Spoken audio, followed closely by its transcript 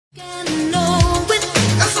Can know it.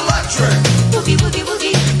 That's electric. Woogie woogie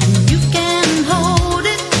woogie. You can hold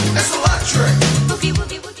it. That's electric. Woogie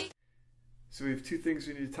woogie woogie. So we have two things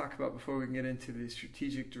we need to talk about before we can get into the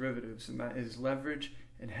strategic derivatives, and that is leverage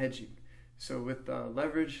and hedging. So with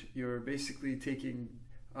leverage, you're basically taking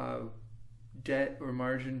debt or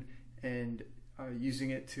margin and using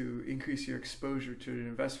it to increase your exposure to an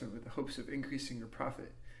investment with the hopes of increasing your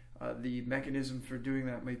profit. The mechanism for doing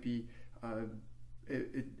that might be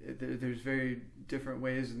there's very different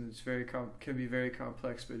ways, and it's can be very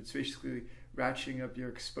complex, but it's basically ratcheting up your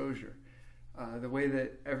exposure. The way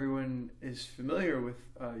that everyone is familiar with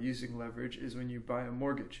using leverage is when you buy a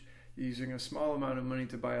mortgage. You're using a small amount of money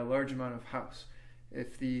to buy a large amount of house.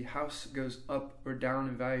 If the house goes up or down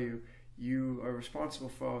in value, you are responsible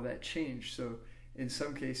for all that change. So in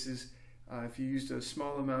some cases, if you used a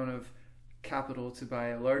small amount of capital to buy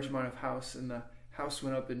a large amount of house and the house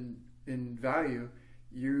went up in value,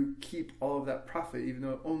 you keep all of that profit even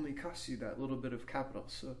though it only costs you that little bit of capital.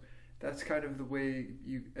 So that's kind of the way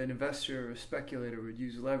an investor or a speculator would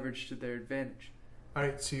use leverage to their advantage.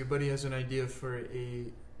 Alright, so your buddy has an idea for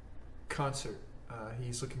a concert.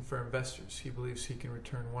 He's looking for investors. He believes he can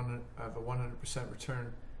have a 100%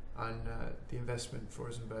 return on the investment for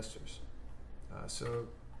his investors. So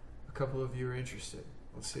a couple of you are interested.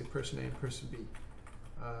 Let's say person A and person B.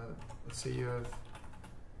 Let's say you have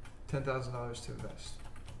 $10,000 to invest.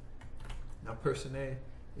 Now person A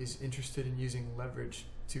is interested in using leverage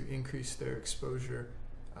to increase their exposure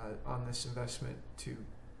on this investment to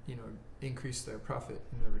increase their profit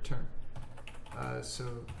and their return. So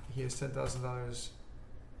he has $10,000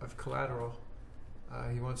 of collateral.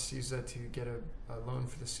 He wants to use that to get a loan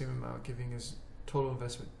for the same amount, giving his total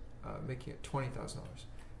investment, making it $20,000.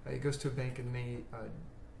 He goes to a bank and they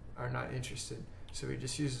are not interested, so he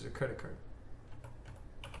just uses a credit card.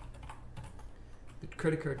 The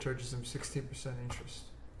credit card charges him 16% interest.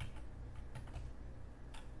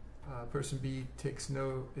 Person B takes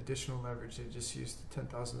no additional leverage. They just use the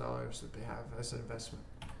 $10,000 that they have as an investment.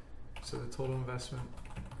 So the total investment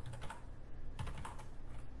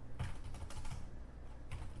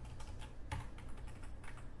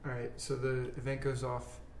Alright, so the event goes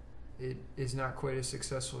off. It is not quite as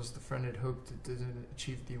successful as the friend had hoped. It didn't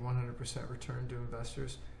achieve the 100% return to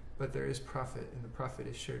investors, but there is profit, and the profit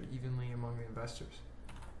is shared evenly among the investors.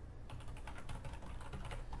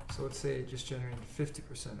 So let's say it just generated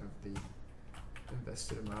 50% of the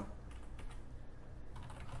invested amount.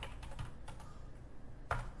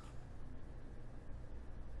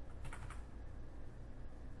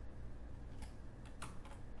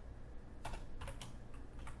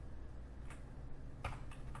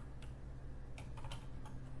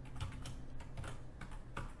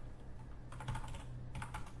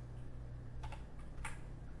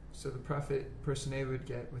 So the profit person A would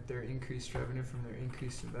get with their increased revenue from their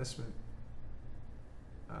increased investment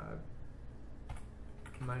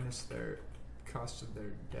minus their cost of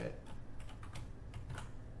their debt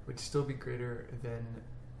would still be greater than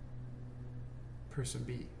person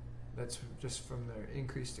B. That's just from their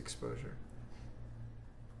increased exposure.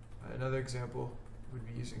 Another example would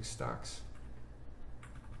be using stocks.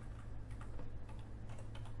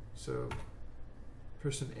 So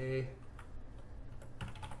person A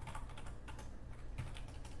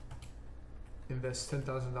invests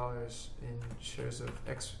 $10,000 in shares of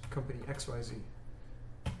company XYZ,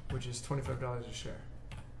 which is $25 a share.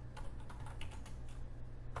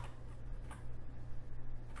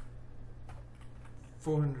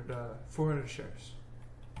 $400 shares.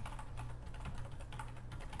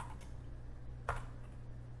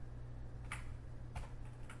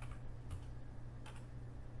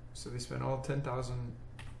 So they spend all $10,000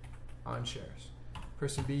 on shares.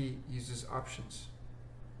 Person B uses options.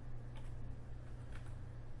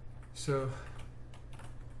 So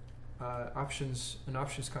an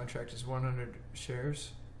options contract is 100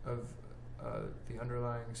 shares of the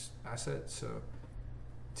underlying asset. So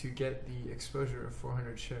to get the exposure of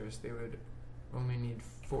 400 shares, they would only need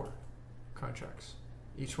 4 contracts.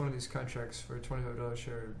 Each one of these contracts for a $25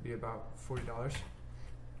 share would be about $40.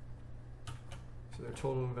 So their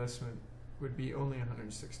total investment would be only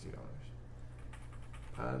 $160.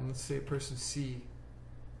 Let's say person C,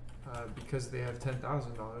 because they have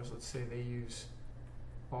 $10,000, let's say they use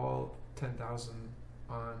all $10,000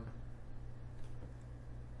 on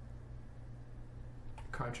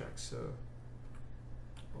contracts.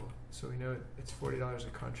 So we know it's $40 a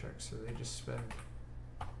contract, so they just spend,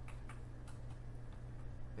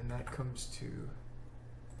 and that comes to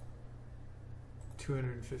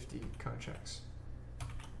 250 contracts.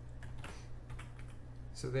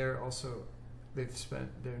 So they're also they've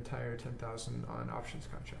spent their entire $10,000 on options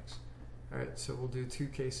contracts. All right, so we'll do two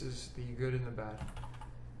cases: the good and the bad.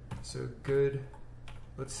 So good,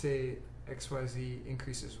 let's say XYZ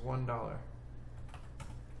increases $1.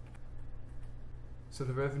 So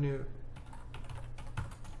the revenue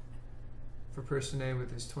for person A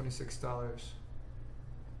with his $26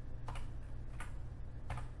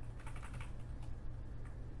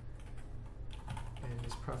 and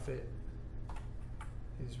his profit,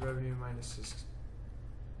 his revenue minus his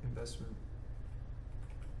investment,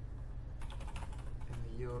 and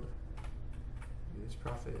the yield, his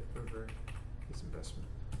profit over his investment.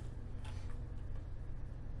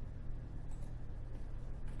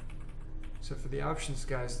 So for the options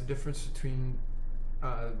guys, the difference between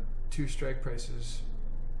two strike prices,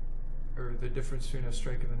 or the difference between a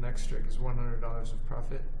strike and the next strike, is $100 of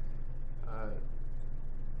profit.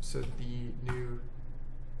 So the new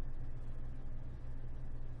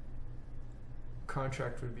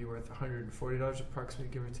contract would be worth $140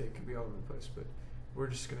 approximately, give or take, could be all over the place, but we're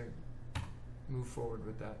just going to move forward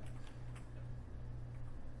with that.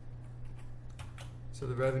 So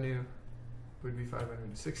the revenue would be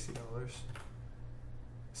 $560,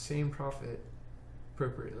 same profit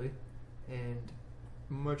appropriately, and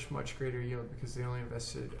much greater yield because they only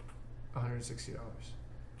invested $160.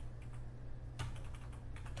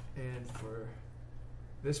 And for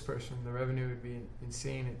this person, the revenue would be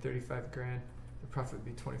insane at 35 grand, the profit would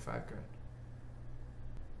be 25 grand.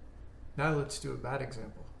 Now let's do a bad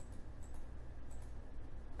example.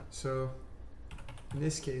 So in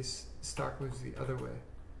this case, stock moves the other way.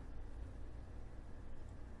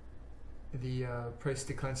 The price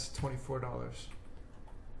declines to $24.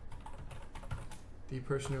 The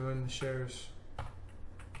person who owned the shares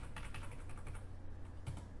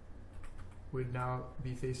would now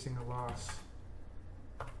be facing a loss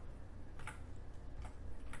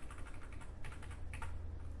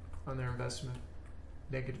on their investment,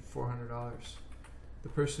 negative $400. The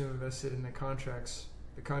person who invested in the contracts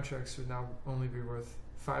would now only be worth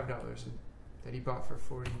 $5 that he bought for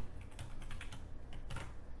 $40.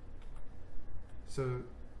 So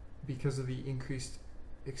because of the increased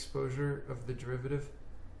exposure of the derivative,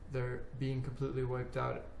 they're being completely wiped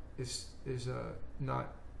out is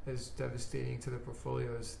not as devastating to the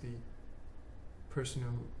portfolio as the person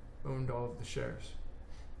who owned all of the shares.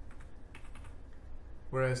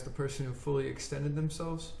 Whereas the person who fully extended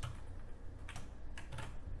themselves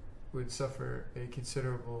would suffer a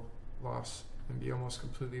considerable loss and be almost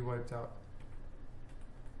completely wiped out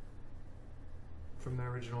from their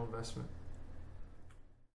original investment.